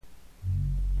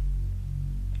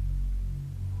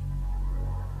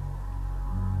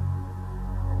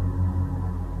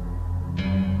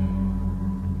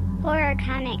horror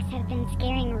comics have been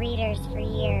scaring readers for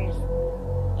years.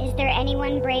 Is there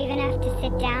anyone brave enough to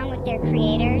sit down with their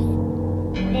creators?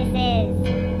 This is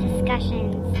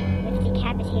Discussions with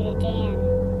Decapitated Dan.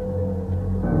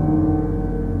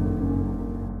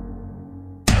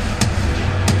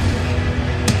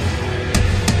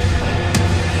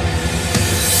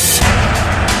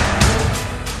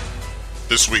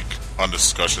 This week on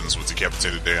Discussions with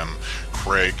Decapitated Dan,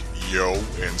 Craig, Yo,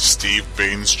 and Steve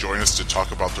Baines join us to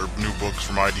talk about their new book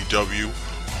from IDW,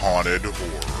 Haunted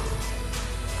Horror.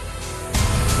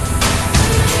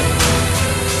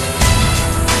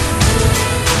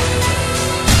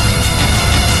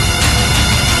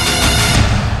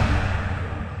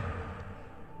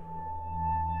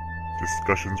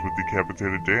 Discussions with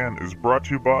Decapitated Dan is brought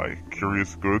to you by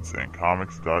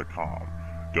CuriousGoodsAndComics.com.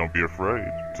 Don't be afraid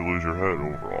to lose your head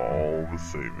over all the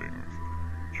savings.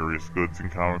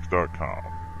 CuriousGoodsAndComics.com,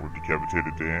 where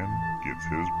Decapitated Dan gets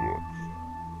his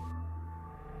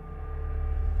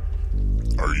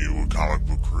books. Are you a comic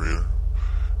book creator?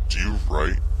 Do you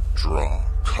write, draw,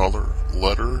 color,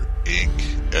 letter, ink,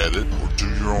 edit, or do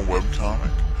your own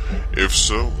webcomic? If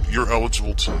so, you're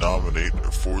eligible to nominate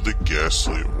for the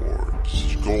Ghastly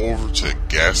Awards. Go over to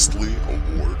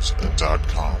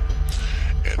ghastlyawards.com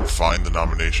and find the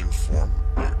nomination form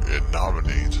and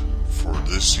nominate for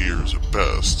this year's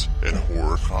Best in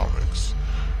Horror Comics,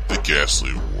 the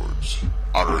Ghastly Awards,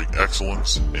 honoring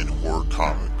excellence in horror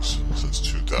comics since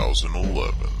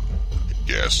 2011.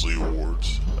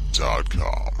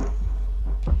 ghastlyawards.com.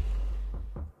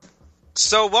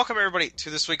 So, welcome everybody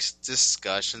to this week's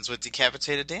Discussions with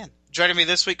Decapitated Dan. Joining me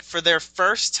this week for their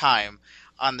first time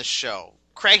on the show,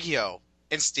 Craig Yo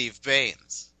and Steve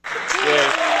Baines.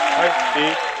 Hi,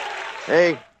 Steve.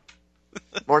 Hey.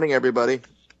 Morning, everybody.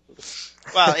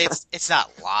 Well, it's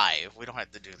not live. We don't have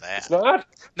to do that. It's not?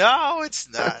 No, it's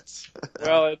not.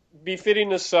 Well, it befitting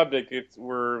the subject.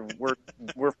 We're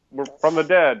from the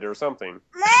dead or something.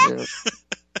 Yeah.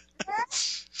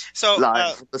 So,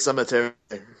 Live from the cemetery.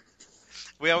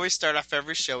 we always start off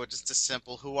every show with just a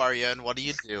simple, who are you and what do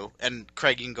you do? And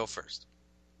Craig, you can go first.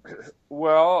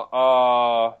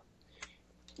 Well,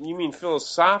 you mean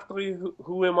philosophically,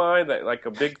 who am I? That like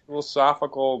a big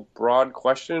philosophical, broad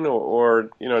question, or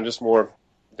just more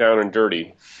down and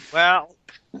dirty? Well,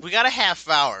 we got a half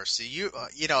hour, so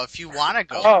if you want to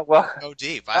go, go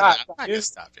deep. I'm not going to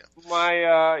stop you.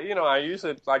 I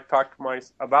usually like talk to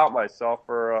about myself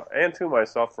and to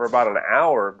myself for about an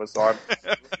hour, but so I'm.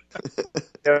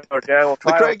 Dan will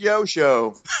try the Craig Yo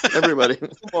Show, everybody.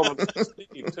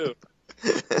 Steve too.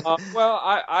 Well,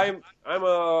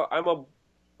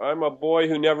 I'm a boy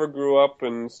who never grew up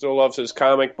and still loves his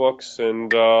comic books,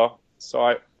 and so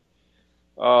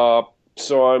I'm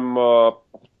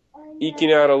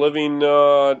eking out a living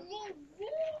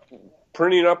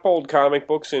printing up old comic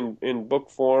books in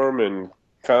book form and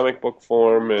comic book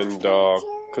form, and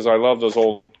because I love those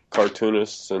old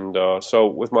cartoonists, and so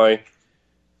with my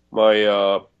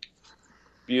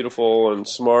beautiful and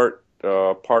smart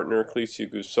partner Clecia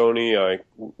Gusoni,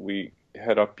 we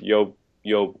head up a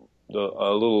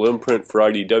little imprint for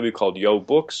IDW called Yo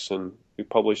Books, and we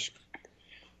publish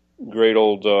great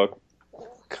old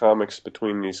comics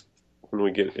between these when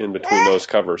we get in between those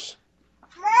covers.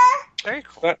 Very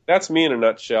cool. That's me in a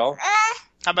nutshell.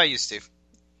 How about you, Steve?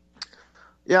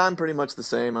 Yeah, I'm pretty much the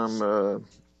same. I'm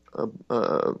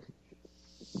a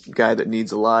guy that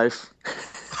needs a life.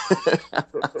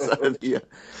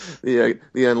 the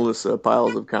endless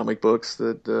piles of comic books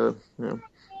that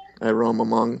I roam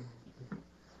among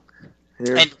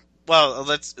here. And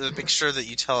let's make sure that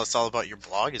you tell us all about your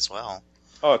blog as well.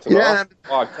 Oh, it's an awesome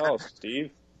blog. Tell us,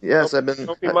 Steve. Yes,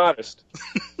 Don't be modest.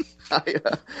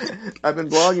 I've been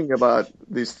blogging about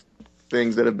these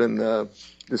things that have been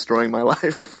destroying my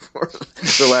life for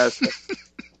the last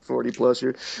 40 plus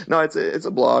years. No, it's a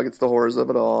blog. It's the horrors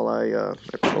of it all. A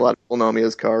lot of people know me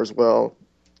as Carswell.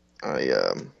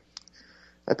 I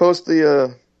post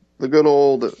the good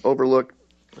old overlooked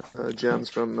gems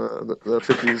from the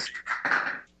 50s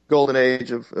golden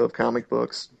age of comic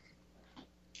books.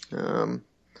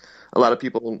 A lot of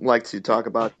people like to talk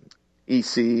about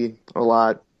EC a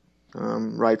lot,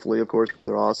 rightfully, of course.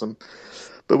 They're awesome,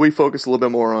 but we focus a little bit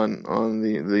more on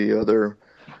the other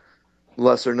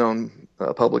lesser known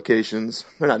publications.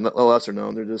 They're not lesser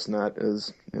known; they're just not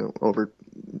as over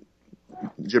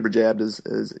jibber jabbed as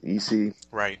EC.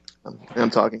 Right. I'm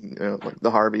talking like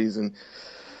the Harveys and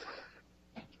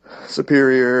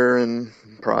Superior and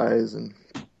Prize and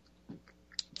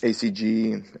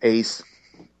ACG and Ace.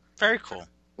 Very cool.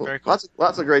 Very cool.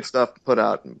 Lots of great stuff put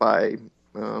out by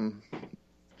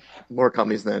more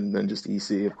companies than just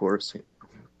EC, of course.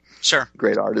 Sure.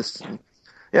 great artists.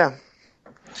 Yeah.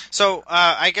 So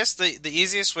I guess the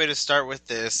easiest way to start with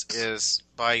this is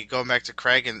by going back to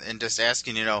Craig and just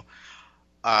asking,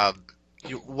 uh,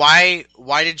 why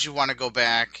did you want to go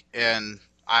back and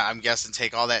I'm guessing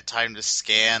take all that time to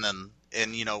scan and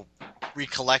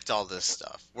recollect all this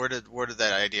stuff? Where did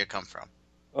that idea come from?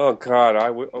 Oh God, I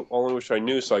only wish I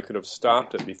knew so I could have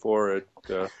stopped it before it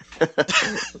took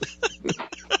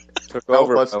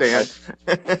over. Help us, Dan.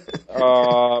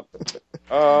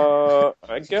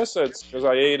 I guess that's because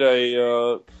I ate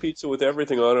a pizza with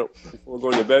everything on it before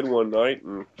going to bed one night,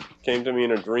 and came to me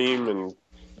in a dream, and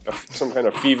some kind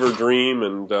of fever dream,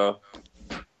 and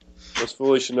was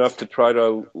foolish enough to try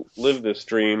to live this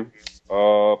dream.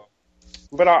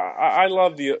 But I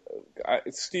love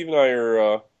Steve and I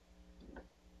are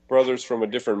brothers from a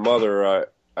different mother.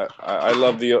 I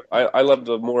love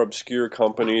the more obscure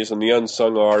companies and the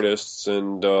unsung artists,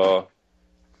 and like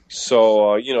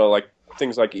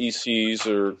things like ECs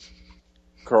or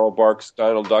Carl Barks,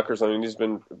 Donald Duckers. I mean, he's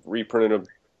been reprinted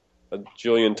a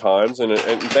jillion times, and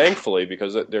thankfully,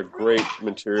 because they're great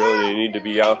material and they need to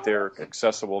be out there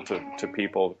accessible to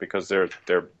people because they're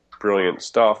brilliant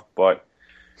stuff. But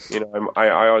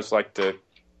I always like to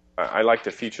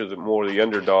feature more of the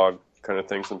underdog kind of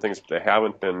things and things that they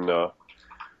haven't been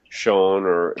shown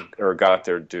or got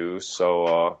their due.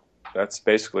 So that's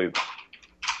basically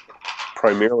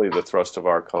primarily the thrust of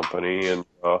our company, and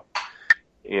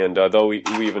though we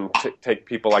even take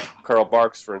people like Carl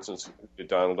Barks, for instance, who did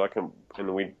Donald Duck, and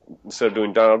we, instead of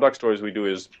doing Donald Duck stories, we do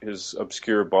his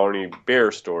obscure Barney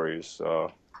Bear stories.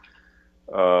 But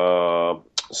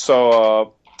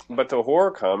the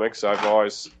horror comics, I've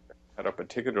always had a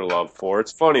particular love for.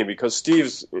 It's funny because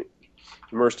Steve's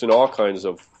immersed in all kinds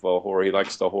of horror. He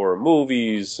likes the horror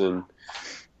movies and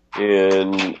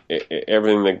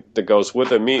everything that goes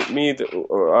with it.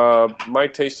 My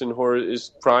taste in horror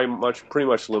is pretty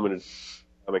much limited to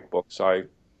comic books. I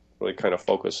really kind of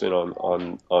focus in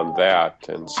on that,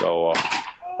 and so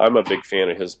I'm a big fan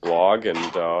of his blog and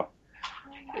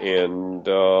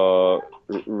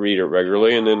read it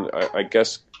regularly. And then I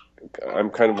guess I'm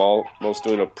kind of almost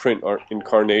doing a print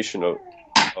incarnation of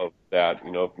that,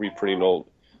 reprinting old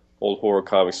horror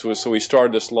comics. So we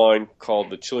started this line called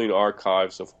the Chilling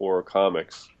Archives of Horror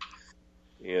Comics,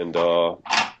 and so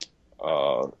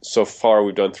far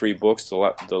we've done 3 books.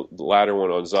 The latter one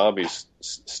on zombies,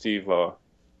 Steve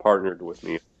partnered with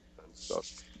me.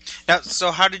 Now,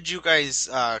 so how did you guys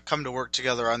come to work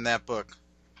together on that book?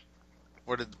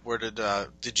 Where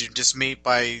did you just meet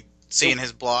by seeing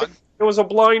his blog? It was a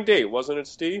blind date, wasn't it,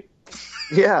 Steve?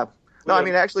 Yeah. No, I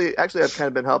mean, actually, I've kind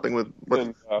of been helping with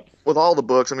all the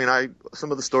books. I mean,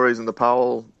 some of the stories in the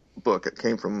Powell book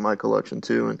came from my collection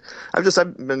too, and I've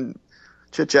been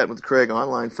chit-chatting with Craig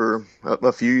online for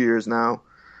a few years now.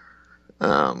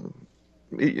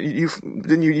 You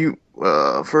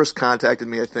first contacted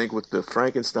me, I think, with the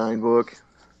Frankenstein book.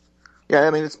 Yeah,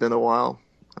 I mean, it's been a while.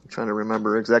 I'm trying to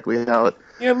remember exactly how it.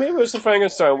 Yeah, maybe it was the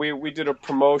Frankenstein. We did a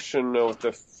promotion with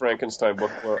the Frankenstein book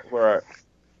where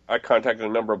I contacted a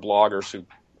number of bloggers who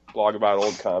blog about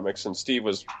old comics, and Steve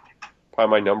was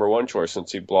probably my number one choice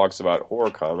since he blogs about horror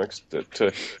comics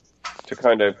to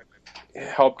kind of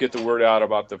help get the word out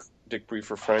about the Dick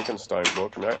Briefer Frankenstein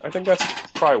book. And I think that's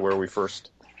probably where we first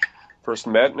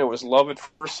met, and it was love at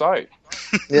first sight.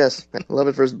 Yes, love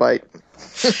at first bite.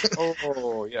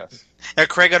 Oh, yes. Now,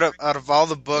 Craig, out of all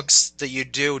the books that you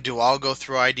do all go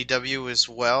through IDW as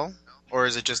well, or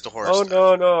is it just a horror stuff?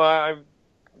 No. I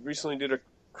recently did a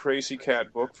Crazy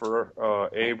Cat book for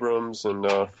Abrams, and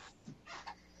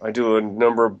I do a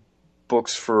number of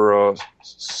books for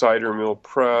Cider Mill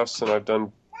Press, and I've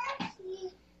done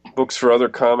books for other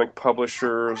comic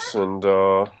publishers and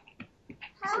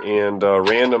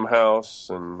Random House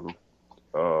and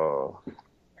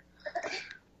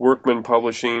Workman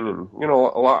Publishing, and a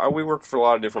lot. We work for a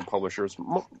lot of different publishers.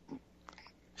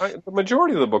 The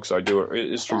majority of the books I do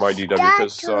is from IDW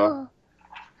because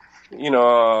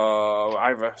I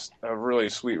have a really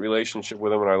sweet relationship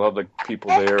with them, and I love the people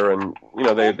there, and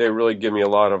they really give me a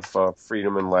lot of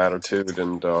freedom and latitude,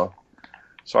 and so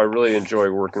I really enjoy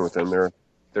working with them.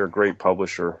 They're a great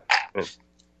publisher.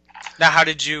 Now, how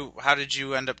did you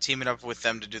end up teaming up with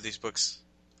them to do these books?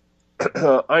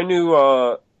 I knew.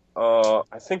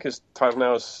 I think his title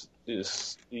now is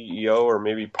CEO or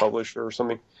maybe publisher or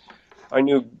something. I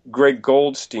knew Greg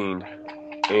Goldstein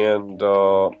and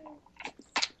over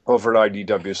at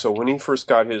IDW. So when he first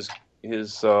got his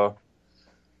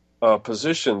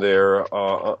position there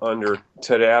under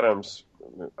Ted Adams,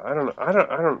 I don't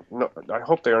know. I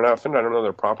hope they are not offended. I don't know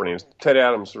their proper names. Ted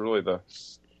Adams is really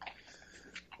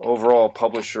overall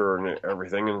publisher and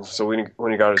everything. And so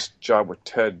when he got his job with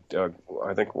Ted,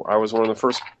 I think I was one of the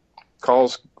first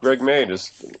calls Greg made,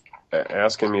 is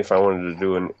asking me if I wanted to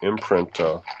do an imprint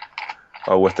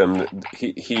with them.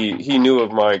 He knew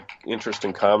of my interest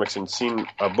in comics and seen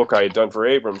a book I had done for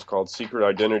Abrams called Secret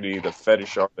Identity: The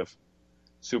Fetish Art of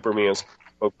Superman's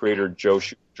co-creator Joe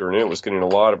Shuster, and it was getting a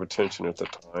lot of attention at the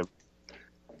time.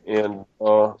 And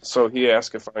so he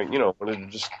asked if I, wanted to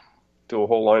just do a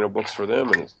whole line of books for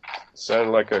them, and it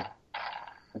sounded like a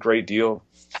great deal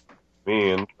to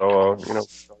me. And so,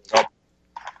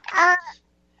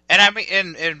 And I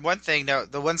mean, and one thing now,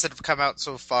 the ones that have come out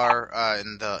so far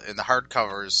in the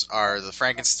hardcovers are the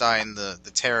Frankenstein, the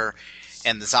Terror,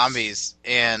 and the Zombies.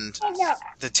 And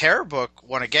the Terror book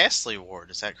won a Ghastly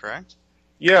Award. Is that correct?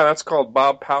 Yeah, that's called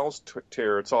Bob Powell's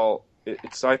Terror.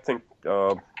 It's I think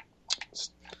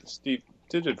Steve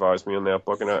did advise me on that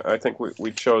book, and I think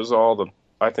we chose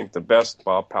the best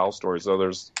Bob Powell stories. Though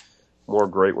there's more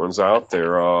great ones out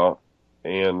there.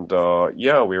 And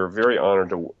we were very honored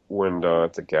to win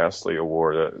the Ghastly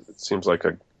Award. It seems like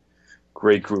a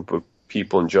great group of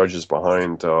people and judges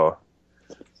behind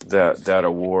that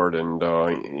award. And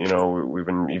we've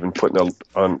been even putting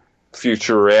on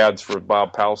future ads for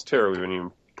Bob Powell's Terror. We've been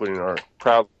even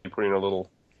proudly putting a little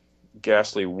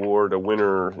Ghastly Award, a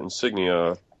winner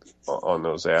insignia on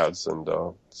those ads. And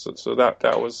so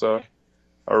that was a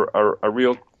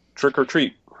real trick or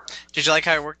treat. Did you like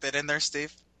how I worked that in there,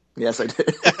 Steve? Yes, I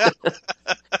did.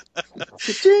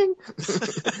 Ching!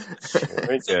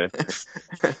 Very good.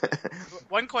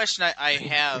 One question I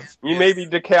have... You may be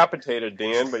decapitated,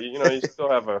 Dan, but you still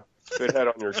have a good head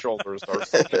on your shoulders or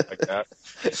something like that.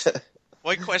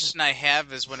 One question I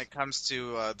have is when it comes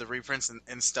to the reprints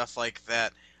and stuff like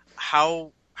that,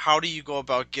 how do you go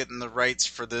about getting the rights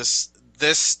for this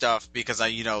stuff? Because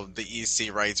the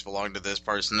EC rights belong to this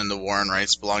person and the Warren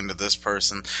rights belong to this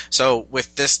person. So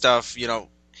with this stuff,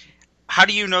 how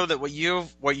do you know that what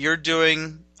you're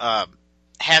doing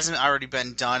hasn't already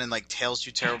been done and like Tales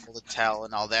Too Terrible to Tell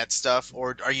and all that stuff,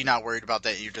 or are you not worried about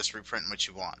that? You're just reprinting what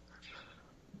you want.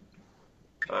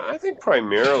 I think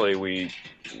primarily we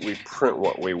print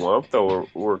what we want, though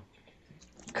we're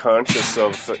conscious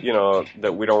of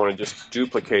that we don't want to just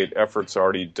duplicate efforts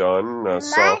already done.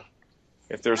 So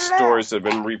if there's stories that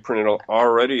have been reprinted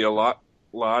already a lot,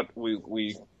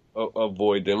 we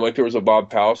avoid them. Like there was a Bob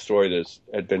Powell story that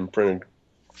had been printed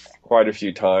quite a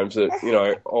few times. That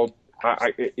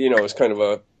it's kind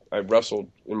of I wrestled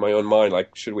in my own mind,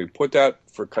 like, should we put that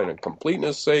for kind of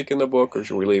completeness sake in the book, or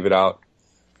should we leave it out?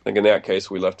 I think in that case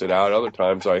we left it out. Other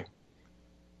times as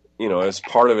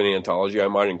part of an anthology, I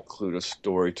might include a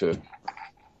story to,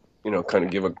 kind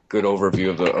of give a good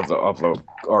overview of the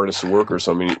artist's work or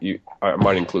something. I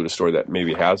might include a story that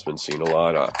maybe has been seen a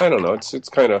lot. I don't know. It's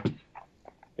kind of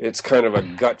a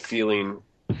gut feeling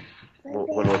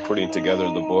when we're putting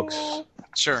together the books.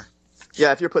 Sure.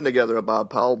 Yeah, if you're putting together a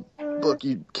Bob Powell book,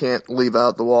 you can't leave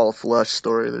out the Wall of Flesh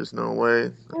story. There's no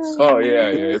way.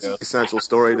 It's an essential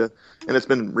story and it's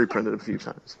been reprinted a few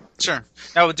times. Sure.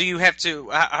 Now, do you have to?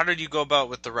 How did you go about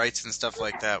with the rights and stuff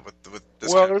like that? With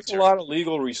this? Well, there's a lot of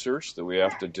legal research that we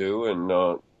have to do,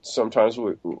 and sometimes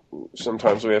we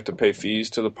have to pay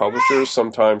fees to the publishers.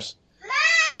 Sometimes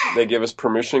they give us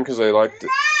permission because they like to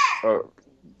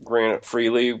grant it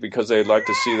freely because they'd like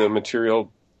to see the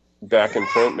material back in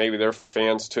print. Maybe they're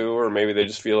fans too, or maybe they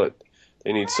just feel it.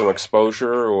 They need some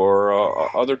exposure,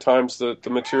 or other times the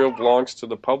material belongs to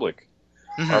the public.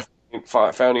 Mm-hmm.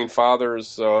 Our founding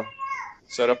fathers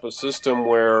set up a system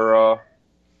where,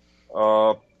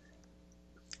 after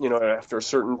a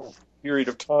certain period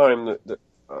of time, that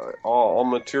all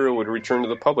material would return to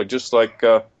the public. Just like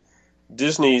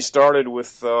Disney started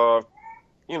with,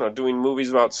 doing movies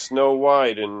about Snow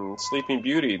White and Sleeping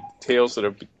Beauty, tales that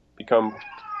have become,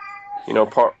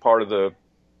 part of the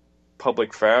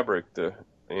public fabric.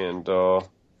 And our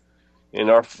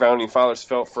founding fathers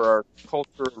felt for our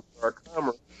culture and for our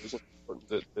commerce, it was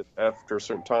important that after a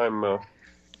certain time,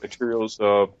 materials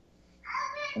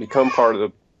become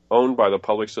owned by the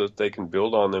public so that they can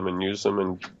build on them and use them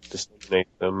and disseminate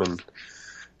them.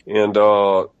 And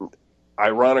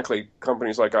ironically,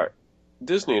 companies like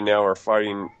Disney now are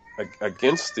fighting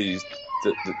against the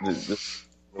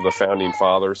founding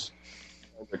fathers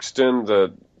to extend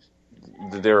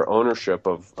their ownership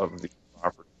of the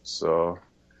properties.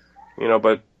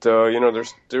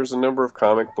 There's a number of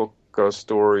comic book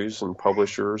stories and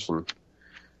publishers and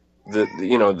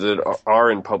that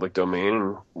are in public domain,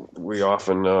 and we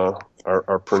often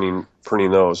are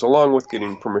printing those, along with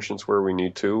getting permissions where we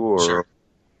need to. Or sure.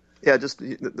 Yeah, just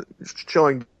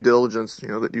showing diligence,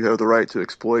 that you have the right to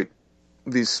exploit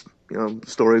these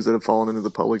stories that have fallen into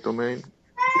the public domain.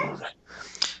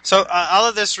 So all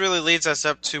of this really leads us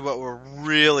up to what we're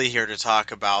really here to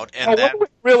talk about, and What that are we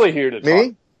really here to talk?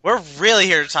 Me? we're really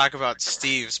here to talk about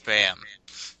Steve's band.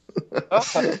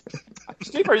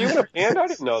 Steve, are you in a band? I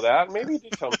didn't know that. Maybe you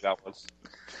did tell me that once.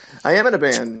 I am in a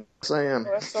band. Yes, I am.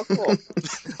 Oh, that's so cool.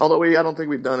 Although I don't think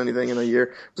we've done anything in a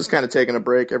year. Just kind of taking a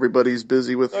break. Everybody's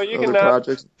busy with So you other can not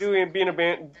projects. be in a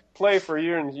band, play for a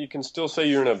year, and you can still say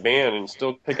you're in a band and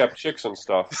still pick up chicks and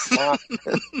stuff. Wow,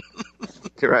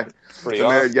 You're right. pretty A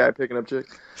awesome. married guy picking up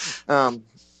chicks.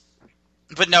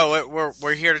 But no,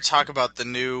 we're here to talk about the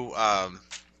new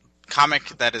comic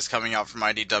that is coming out from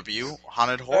IDW,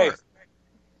 Haunted Horror.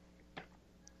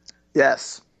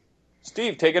 Yes.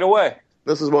 Steve, take it away.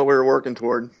 This is what we were working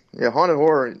toward. Yeah, Haunted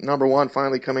Horror #1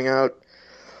 finally coming out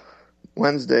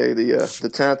Wednesday, the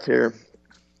 10th here,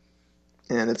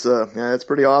 and it's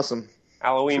pretty awesome.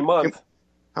 Halloween month.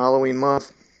 Halloween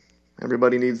month.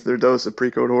 Everybody needs their dose of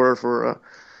pre-code horror for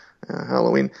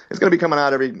Halloween. It's going to be coming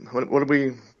out what did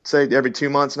we say, every 2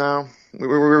 months now? We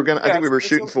were gonna. I think we were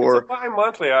shooting for. It's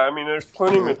bi-monthly. I mean, there's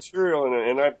plenty of material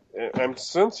in it, and I'm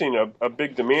sensing a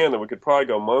big demand that we could probably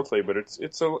go monthly. But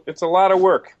it's a lot of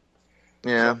work.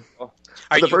 Yeah. Are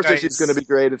The you first guys- issue is going to be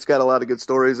great. It's got a lot of good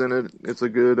stories in it. It's a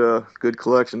good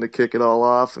collection to kick it all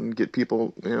off and get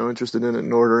people interested in it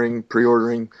and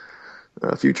pre-ordering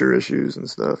future issues and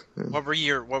stuff. Yeah. What were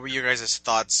your guys'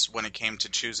 thoughts when it came to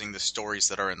choosing the stories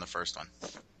that are in the first one?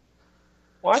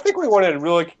 Well, I think we wanted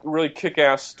really, really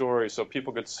kick-ass stories so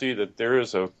people could see that there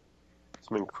is some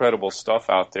incredible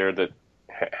stuff out there that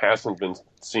hasn't been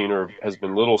seen or has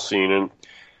been little seen. And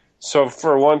so,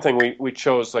 for one thing, we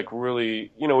chose we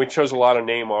chose a lot of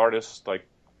name artists like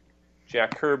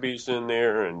Jack Kirby's in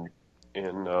there and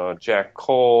Jack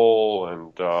Cole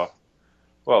and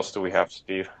what else do we have,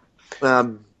 Steve?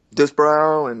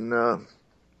 Disbrow and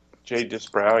Jay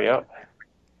Disbrow, yeah.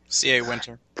 C.A.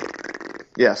 Winter.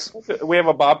 yes, We have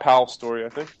a Bob Powell story, I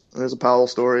think. there's a Powell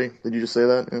story. Did you just say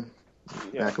that?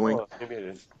 Yeah, Echoing. well, maybe I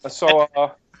did. So,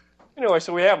 anyway,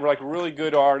 so we have really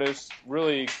good artists,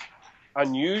 really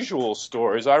unusual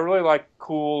stories. I really like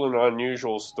cool and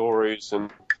unusual stories, and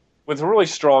with really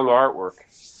strong artwork.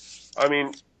 I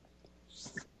mean,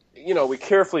 we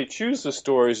carefully choose the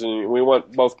stories, and we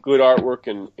want both good artwork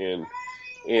and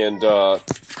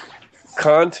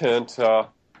content.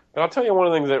 But I'll tell you one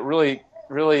of the things that really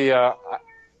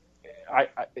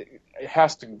it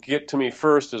has to get to me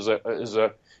first is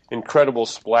a incredible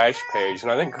splash page,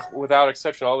 and I think without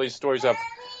exception, all these stories have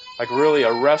really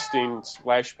arresting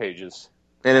splash pages.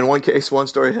 And in one case, one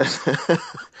story has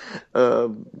a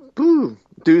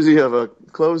doozy of a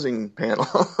closing panel.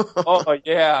 Oh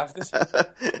yeah, this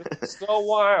is so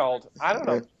wild. I don't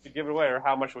know if we should give it away or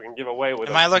how much we can give away with it.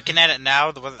 Am I looking at it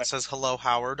now? The one that says "Hello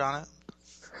Howard" on it.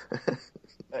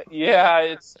 Yeah,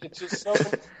 it's just so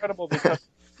incredible because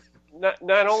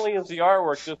not only is the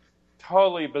artwork just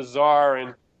totally bizarre,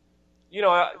 and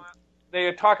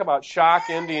they talk about shock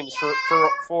endings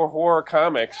for horror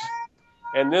comics,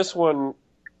 and this one,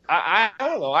 I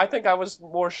don't know. I think I was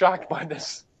more shocked by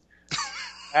this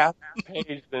half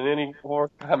page than any horror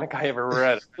comic I ever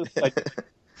read.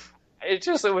 It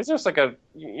was just like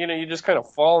you just kind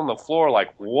of fall on the floor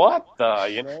like, what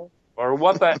the, or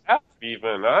what the F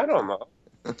even? I don't know.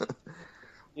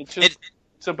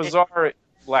 It's a bizarre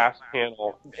last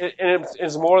panel.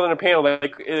 It's more than a panel.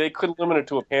 They couldn't limit it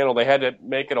to a panel. They had to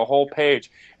make it a whole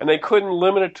page. And they couldn't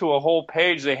limit it to a whole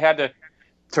page. They had to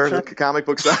Turn the comic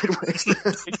book sideways.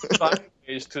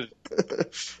 to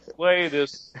play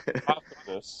this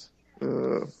awesomeness.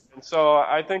 And so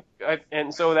I think,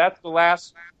 so that's the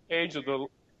last page of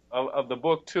the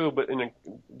book too. But in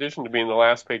addition to being the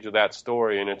last page of that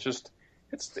story, and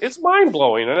it's mind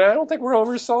blowing. And I don't think we're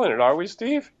overselling it, are we,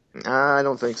 Steve? I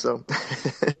don't think so.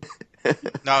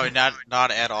 No,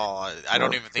 not at all. I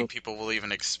don't even think people will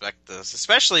even expect this,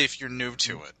 especially if you're new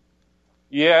to it.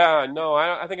 Yeah, no,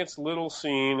 I think it's little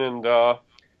seen, and so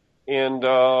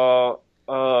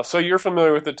you're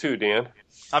familiar with it too, Dan?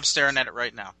 I'm staring at it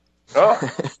right now. Oh,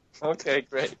 okay,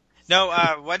 great. No,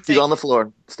 one thing. He's on the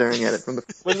floor, staring at it from the.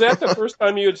 Was that the first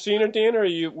time you had seen it, Dan, or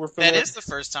you were familiar? That is the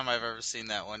first time I've ever seen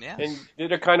that one. Yeah. And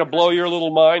did it kind of blow your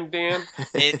little mind, Dan?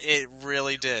 It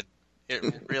really did. It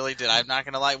really did. I'm not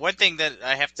gonna lie. One thing that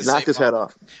I have to say Knocked his head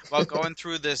off. while going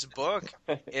through this book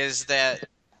is that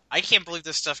I can't believe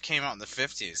this stuff came out in the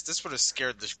 50s. This would have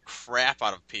scared the crap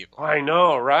out of people. I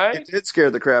know, right? It did scare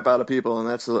the crap out of people, and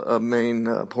that's a main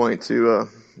point to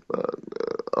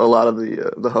a lot of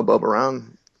the hubbub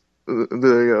around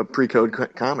the pre-code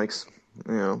comics.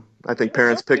 I think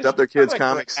parents picked up their kids'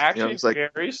 comics. Actually, it's like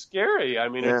very scary. I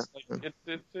mean, Yeah.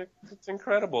 it's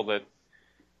incredible that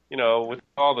with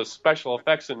all the special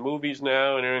effects in movies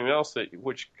now and everything else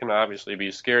which can obviously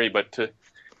be scary, but to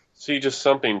see just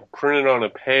something printed on a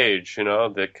page,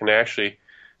 that can actually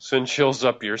send chills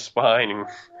up your spine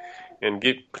and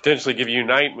potentially give you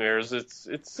nightmares.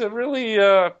 It's a really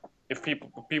if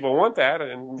people want that,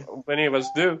 and many of us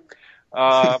do.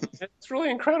 It's really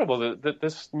incredible that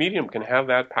this medium can have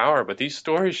that power, but these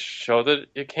stories show that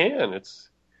it can. It's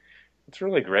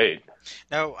really great.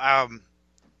 Now,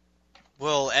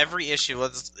 well, every issue,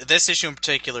 this issue in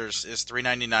particular is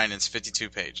 $3.99 and it's 52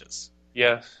 pages.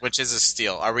 Yes. Which is a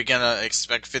steal. Are we gonna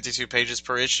expect 52 pages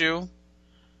per issue?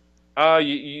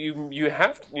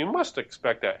 You must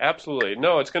expect that. Absolutely.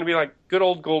 No, it's going to be like good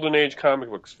old Golden Age comic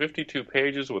books, 52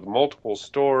 pages with multiple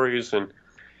stories and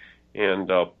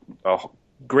a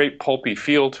great pulpy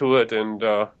feel to it, and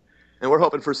we're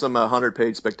hoping for some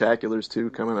 100-page spectaculars too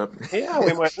coming up. Yeah,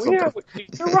 we might.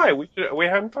 You're right. We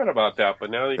haven't thought about that, but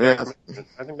now you guys,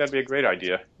 I think that'd be a great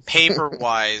idea.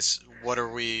 Paper-wise, what are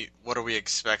we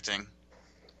expecting?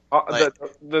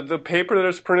 The paper that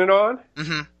it's printed on.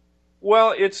 Mm-hmm.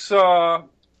 Well, it's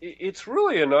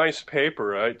really a nice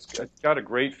paper. It's got a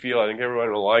great feel. I think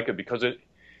everyone will like it because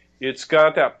it's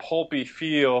got that pulpy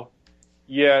feel,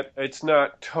 yet it's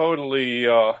not totally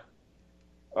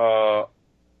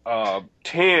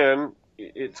tan.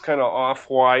 It's kind of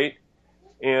off-white,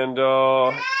 and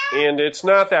it's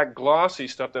not that glossy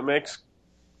stuff that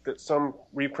some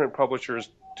reprint publishers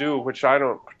do, which I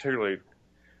don't particularly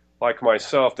like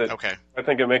myself. Okay. I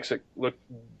think it makes it look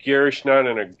garish, not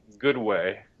in a good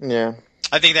way. Yeah.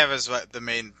 I think that was what the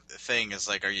main thing is.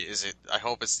 Like, I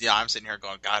hope it's. Yeah, I'm sitting here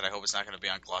going, God, I hope it's not going to be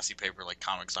on glossy paper like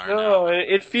comics are now. No,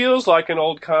 it feels like an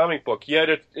old comic book. Yet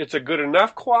it's a good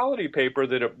enough quality paper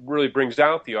that it really brings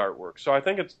out the artwork. So I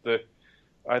think it's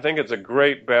a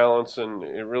great balance, and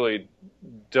it really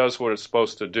does what it's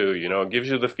supposed to do. It gives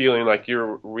you the feeling like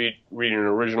you're reading an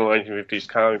original 1950s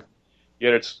comic.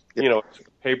 Yet it's it's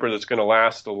paper that's going to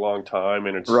last a long time,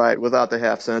 and it's right without the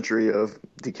half century of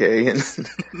decay and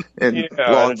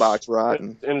long box rot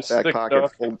and it's back thick pocket.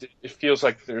 enough. It feels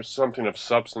like there's something of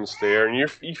substance there, and you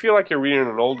feel like you're reading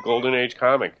an old Golden Age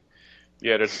comic.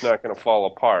 Yet it's not going to fall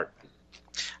apart.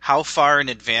 How far in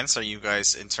advance are you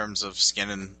guys in terms of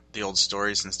scanning the old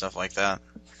stories and stuff like that?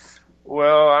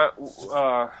 Well,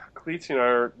 Cleetsy and I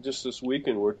are just this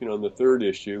weekend working on the third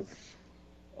issue.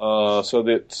 So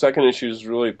the second issue is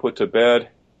really put to bed,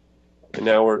 and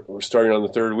now we're starting on the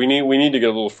third. We need to get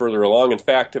a little further along. In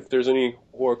fact, if there's any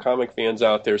horror comic fans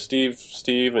out there, Steve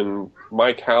and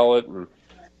Mike Hallett and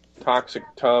Toxic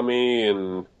Tommy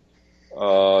and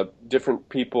different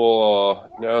people.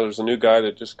 Now there's a new guy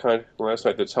that just last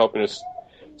night that's helping us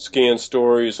scan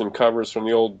stories and covers from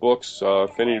the old books.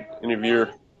 If any of your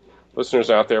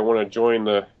listeners out there want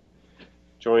to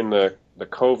join the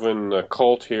Coven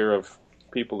cult here of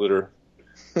people that are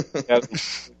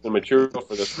the material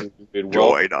for this,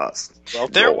 join us.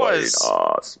 There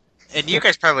was, and you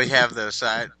guys probably have this.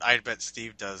 I bet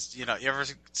Steve does. You ever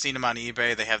seen them on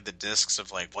eBay? They have the discs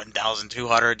of like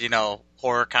 1,200,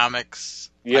 horror comics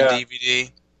on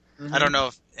DVD. Mm-hmm. I don't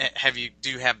know if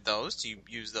do you have those? Do you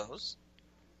use those?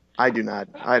 I do not.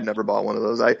 I had never bought one of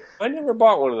those. I never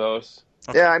bought one of those.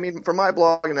 Okay. Yeah, I mean, for my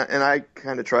blog, and I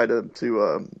kind of try to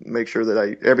make sure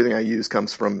that everything I use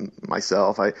comes from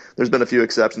myself. There's been a few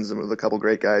exceptions with a couple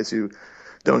great guys who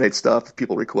donate stuff. If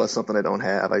people request something I don't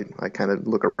have, I kind of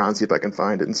look around, see if I can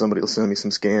find it, and somebody will send me some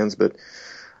scans. But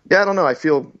yeah, I don't know. I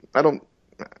don't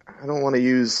want to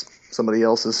use somebody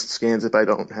else's scans if I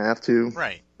don't have to.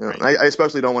 Right. Right. I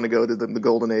especially don't want to go to the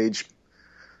Golden Age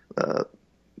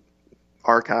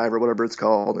archive or whatever it's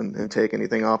called and take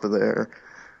anything off of there.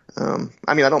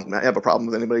 I mean, I don't have a problem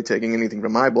with anybody taking anything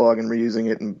from my blog and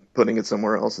reusing it and putting it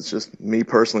somewhere else. It's just me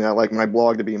personally. I like my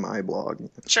blog to be my blog.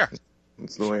 Sure.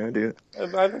 That's the way I do it.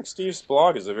 I think Steve's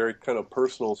blog is a very kind of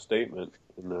personal statement.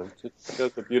 And it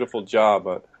does a beautiful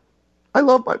job. I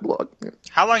love my blog.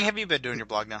 How long have you been doing your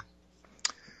blog now?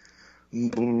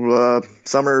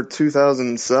 Summer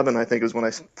 2007, I think, is when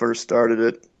I first started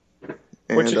it.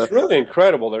 Which is really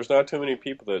incredible. There's not too many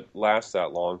people that last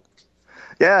that long.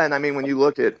 Yeah, and I mean, when you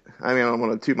look at, I don't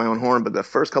want to toot my own horn, but the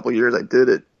first couple of years I did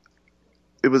it,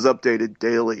 it was updated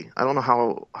daily. I don't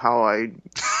know how I, and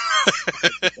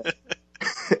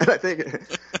I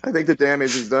think the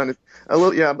damage is done.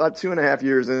 About 2.5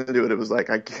 years into it, it was like,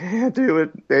 I can't do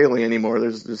it daily anymore.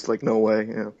 There's just like no way,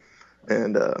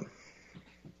 And,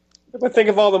 but think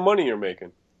of all the money you're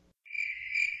making.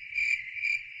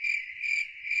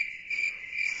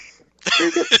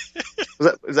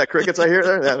 Is that crickets I hear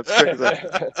there? Yeah, it's crickets.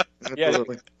 Yeah.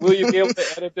 Absolutely. Will you be able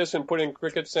to edit this and put in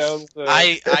cricket sounds?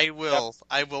 I will.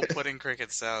 I will put in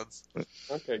cricket sounds.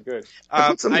 Okay, good.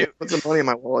 Put some money in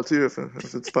my wallet too, if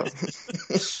it's possible.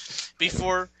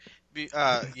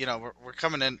 We're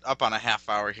coming in up on a half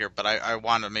hour here, but I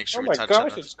want to make sure Oh we my touch gosh, on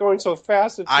it. it's going so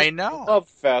fast. It's I just know. a love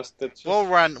fest. It's just, We'll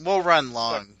run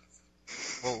long.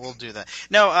 We'll do that.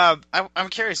 No, I'm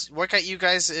curious. What got you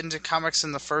guys into comics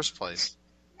in the first place?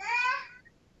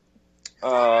 Me,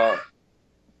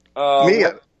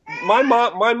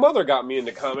 my mother got me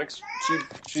into comics.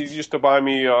 She used to buy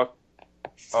me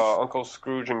Uncle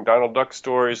Scrooge and Donald Duck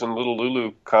stories and Little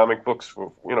Lulu comic books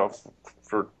for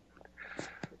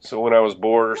so when I was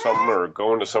bored or something or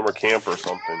going to summer camp or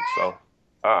something. So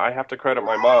I have to credit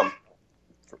my mom,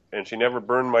 and she never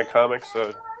burned my comics.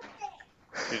 She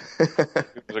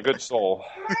was a good soul.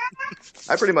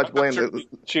 I pretty much blame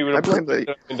She would have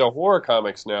into horror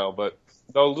comics now, but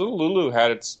though Little Lulu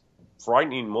had its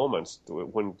frightening moments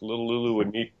when Little Lulu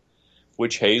would meet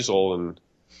Witch Hazel and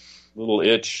Little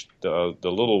Itch, the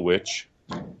little witch.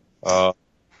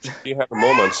 She had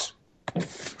moments.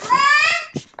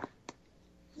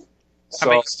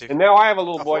 So, and now I have a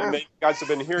little boy. You guys have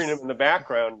been hearing him in the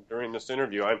background during this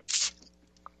interview.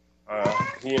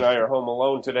 He and I are home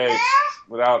alone today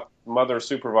without mother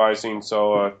supervising,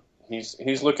 so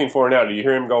he's looking for it now. Do you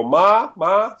hear him go, "Ma,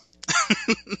 ma"?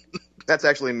 That's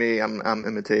actually me. I'm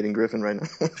imitating Griffin right now.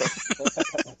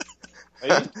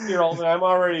 I used to hear all that. I'm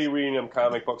already reading him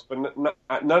comic books, but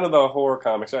none of the horror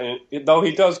comics. Though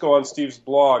he does go on Steve's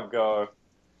blog.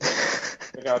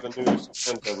 Check out the news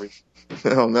every.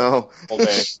 Oh no! All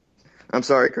day. I'm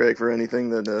sorry, Craig, for anything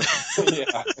that.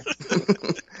 Yeah.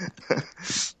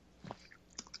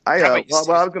 What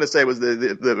I was going to say was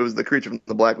it was the Creature from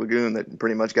the Black Lagoon that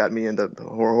pretty much got me into the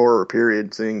horror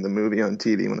period, seeing the movie on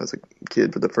TV when I was a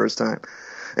kid for the first time,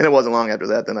 and it wasn't long after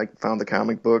that then I found the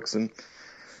comic books and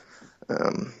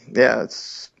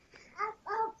it's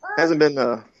hasn't been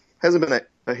a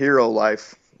hero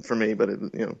life for me, but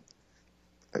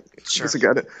I guess I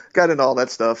got into all that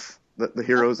stuff. The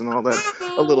heroes and all that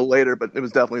a little later, but it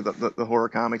was definitely the horror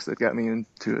comics that got me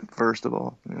into it first of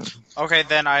all. Yeah. Okay,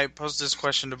 then I pose this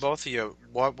question to both of you.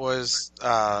 What was,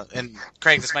 and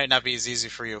Craig, this might not be as easy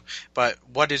for you, but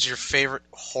what is your favorite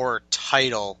horror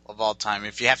title of all time?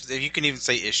 If you can even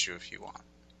say issue if you want.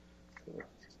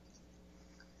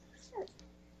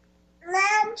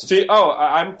 Steve,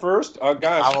 I'm first?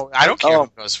 Gosh. I don't care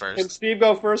who goes first. Can Steve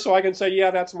go first so I can say,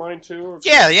 yeah, that's mine too?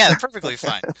 Yeah, perfectly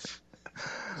fine.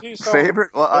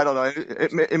 Favorite? Well, I don't know.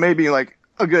 It may be like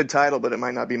a good title, but it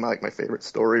might not be my favorite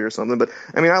story or something. But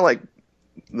I mean, I like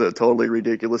the totally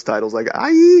ridiculous titles like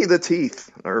 "I.E. the Teeth"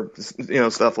 or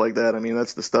stuff like that. I mean,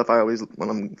 that's the stuff I always, when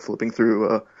I'm flipping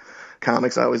through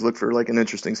comics, I always look for like an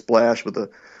interesting splash with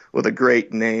a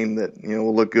great name that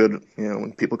will look good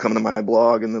when people come to my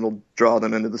blog, and it'll draw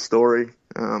them into the story.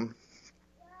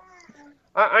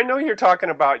 I know you're talking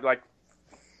about like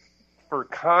for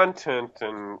content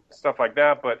and stuff like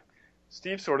that, but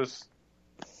Steve's sort of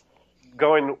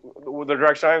going the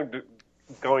direction I'm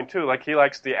going to. Like, he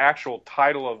likes the actual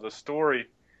title of the story,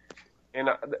 and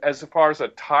as far as a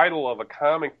title of a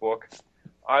comic book,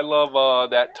 I love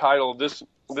that title. This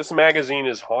magazine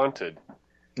is haunted.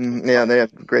 Yeah, they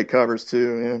have great covers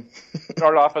too. Yeah.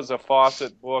 Started off as a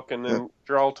Fawcett book, and then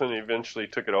Charlton eventually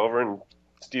took it over, and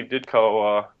Steve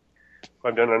Ditko.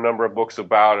 I've done a number of books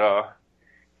about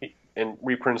and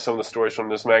reprint some of the stories from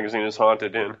This Magazine is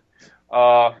Haunted in.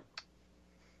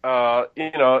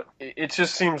 It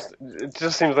just seems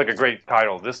like a great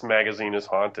title. This magazine is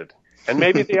haunted, and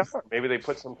maybe they are. Maybe they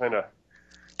put some kind of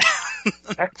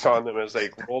X on them as they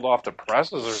rolled off the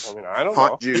presses or something. I don't know.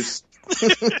 Haunt juice.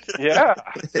 Yeah.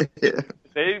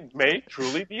 They may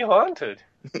truly be haunted.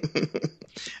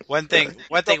 One thing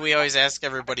we always ask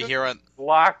everybody here on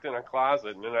locked in a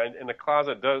closet, and the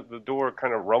closet the door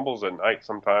kind of rumbles at night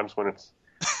sometimes when it's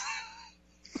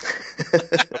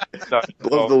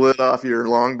blows the lid off your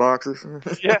long boxers.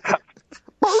 Yeah.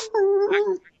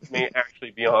 May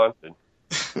actually be haunted.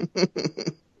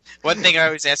 One thing I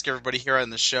always ask everybody here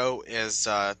on the show is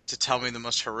to tell me the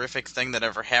most horrific thing that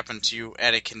ever happened to you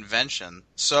at a convention.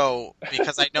 So,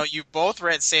 because I know you both were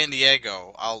at San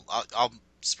Diego, I'll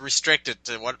restrict it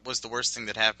to what was the worst thing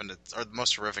that happened, or the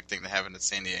most horrific thing that happened at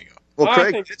San Diego. Well,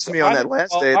 Craig hits me on that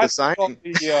last day at the signing.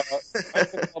 I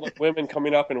think all the women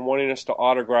coming up and wanting us to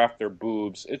autograph their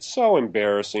boobs. It's so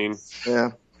embarrassing.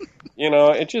 Yeah.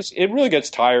 It really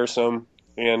gets tiresome.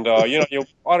 And, you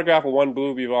autograph one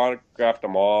boob, you've autographed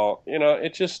them all.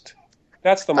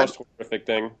 That's the most horrific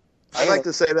thing. I'd like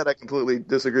to say that I completely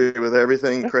disagree with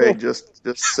everything Craig just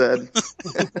said.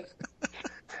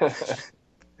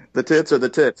 The tits are the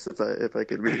tits, if I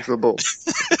could reach for both.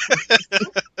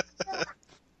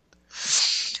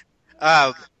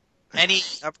 Any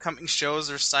upcoming shows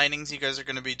or signings you guys are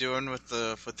going to be doing with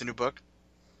the new book?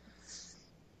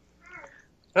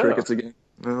 Crickets again.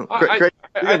 No. I- You're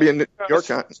going to be in New York,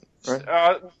 right?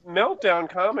 Meltdown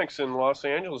Comics in Los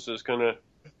Angeles is going to,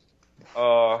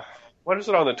 what is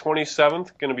it, on the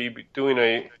 27th? Going to be doing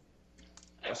a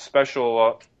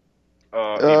special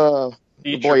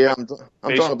feature. Boy, yeah,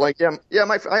 I'm drawing a blank. Yeah.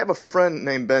 I have a friend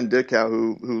named Ben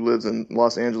Ditkow who lives in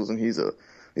Los Angeles, and he's a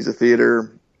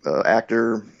theater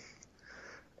actor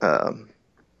guy,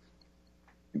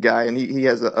 and he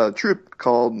has a troupe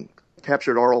called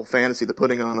Captured Oral Fantasy. They're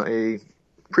putting on a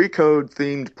pre-code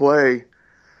themed play.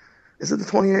 Is it the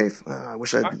 28th? I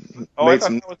wish I'd I made thought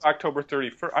some. that was October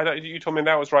 31st. I thought you told me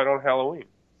that was right on Halloween.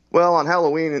 Well, on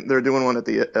Halloween, they're doing one at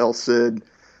the El Cid.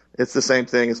 It's the same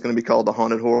thing. It's going to be called the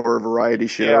Haunted Horror Variety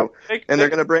Show. Yeah, and they're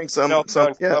going to bring some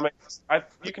Comics.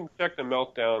 You can check the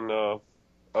Meltdown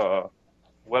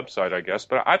website, I guess.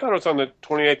 But I thought it was on the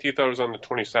 28th. You thought it was on the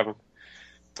 27th.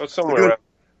 So it's somewhere around.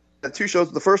 Two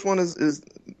shows. The first one is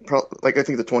like I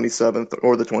think the 27th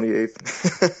or the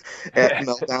 28th at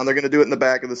Meltdown. They're going to do it in the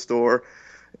back of the store.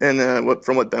 And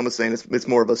from what Ben was saying, it's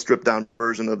more of a stripped down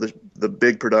version of the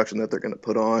big production that they're going to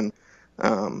put on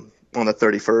the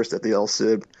 31st at the El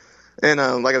Cid. And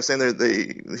like I was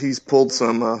saying, he's pulled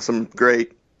some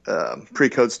great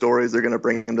pre-code stories. They're going to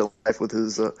bring him to life with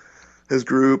his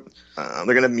group. They're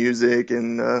going to have music,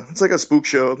 and it's like a spook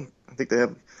show. I think they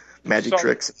have magic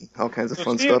tricks and all kinds of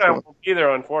fun Steve stuff. And I won't be there,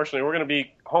 unfortunately. We're going to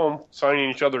be home signing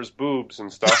each other's boobs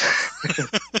and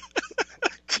stuff.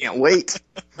 Can't wait.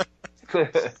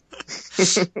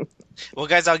 Well,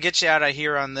 guys, I'll get you out of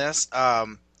here on this.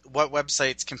 What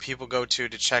websites can people go to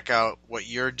check out what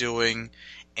you're doing?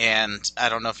 And I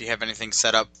don't know if you have anything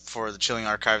set up for the Chilling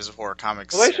Archives of Horror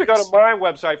Comics. Well, they should go to my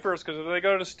website first, because if they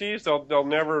go to Steve's, they'll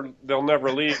never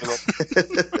leave.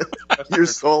 Your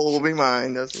soul will be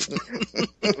mine. So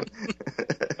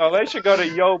they should go to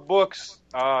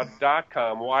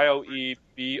yobooks.com,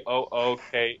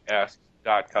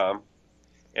 YOEBOOKS.com,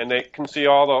 and they can see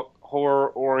all the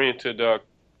horror-oriented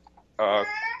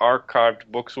archived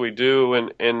books we do,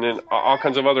 and then all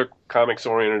kinds of other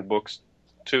comics-oriented books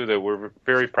too that we're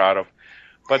very proud of.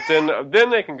 But then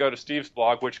they can go to Steve's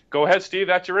blog, which, go ahead, Steve,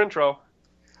 that's your intro.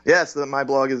 Yes, my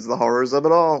blog is The Horrors of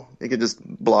It All. You can just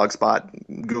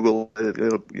Blogspot, Google it.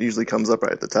 It usually comes up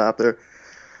right at the top there.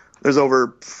 There's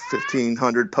over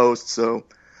 1,500 posts, so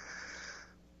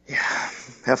yeah,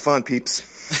 have fun,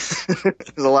 peeps. There's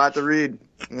a lot to read.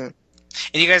 Yeah.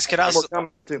 And you guys can also...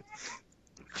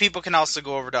 People can also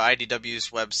go over to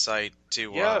IDW's website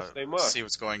to see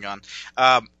what's going on.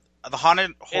 The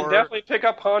Haunted Horror... And definitely pick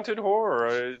up Haunted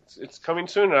Horror. It's coming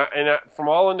soon. And from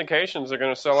all indications, they're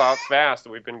going to sell out fast.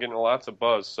 We've been getting lots of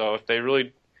buzz. So if they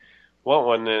really want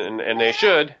one, and they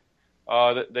should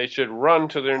run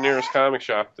to their nearest comic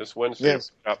shop this Wednesday. Yes.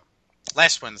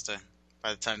 Last Wednesday, by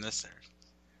the time this airs.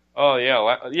 Oh,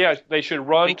 yeah. Yeah, they should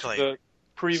run weekly. To the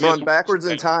previous... Run backwards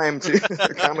in time to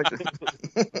the comic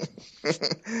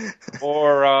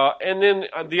shop. And then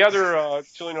the other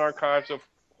Chilling Archives of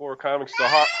Horror Comics, the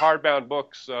hardbound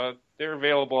books, they're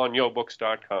available on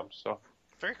yobooks.com. So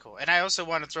very cool. And I also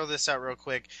want to throw this out real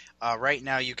quick. Right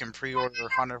now, you can pre-order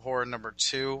Haunted Horror number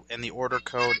 2, and the order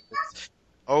code is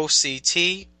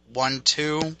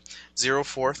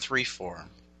OCT120434.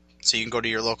 So you can go to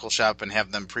your local shop and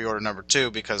have them pre-order number 2,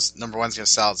 because number 1's going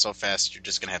to sell out so fast, you're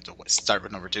just going to have to start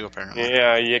with number 2, apparently.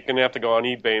 Yeah, you're going to have to go on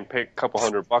eBay and pay a couple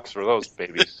 $100 for those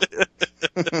babies.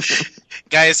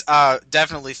 Guys,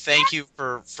 definitely thank you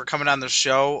for coming on the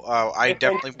show. I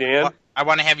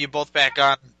want to have you both back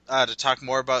on to talk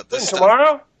more about this stuff.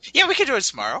 Tomorrow? Yeah, we can do it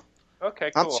tomorrow.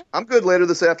 Okay, cool. I'm good later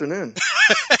this afternoon.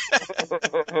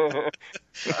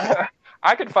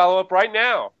 I could follow up right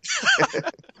now.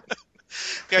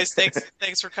 Guys,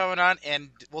 thanks for coming on,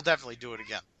 and we'll definitely do it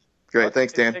again. Great,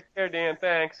 thanks, Dan. Take care, Dan.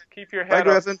 Thanks. Keep your Bye, head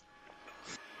up. Griffin.